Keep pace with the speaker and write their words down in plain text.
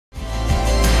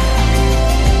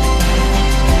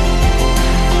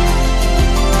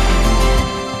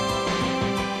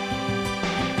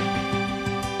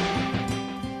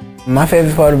My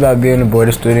favorite part about being a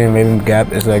boarding student in Rabun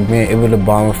Gap is like being able to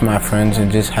bond with my friends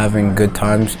and just having good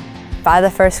times. By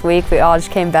the first week, we all just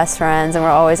became best friends and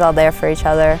we're always all there for each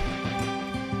other.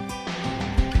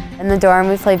 In the dorm,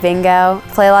 we play bingo,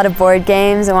 play a lot of board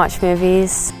games and watch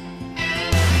movies.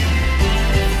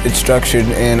 It's structured,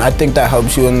 and I think that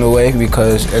helps you in a way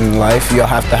because in life, you'll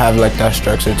have to have like that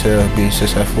structure to be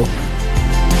successful.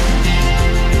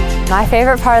 My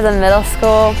favorite part of the middle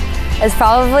school is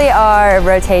probably our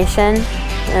rotation,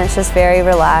 and it's just very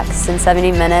relaxed. In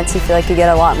 70 minutes, you feel like you get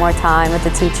a lot more time with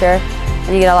the teacher,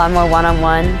 and you get a lot more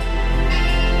one-on-one.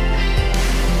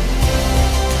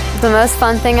 The most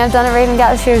fun thing I've done at Rabun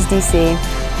Gap this year is DC.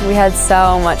 We had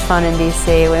so much fun in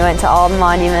DC. We went to all the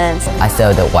monuments. I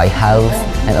saw the White House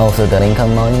and also the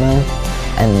Lincoln Monument,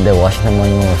 and the Washington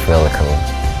Monument was really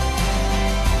cool.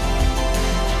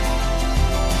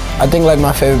 I think like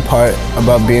my favorite part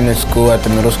about being in school at the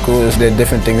middle school is the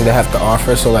different things they have to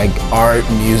offer, so like art,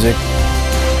 music.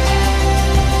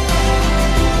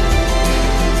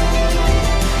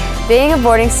 Being a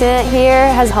boarding student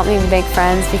here has helped me make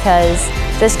friends because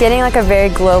just getting like a very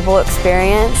global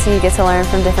experience, you get to learn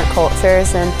from different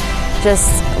cultures and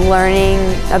just learning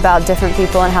about different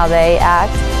people and how they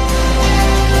act.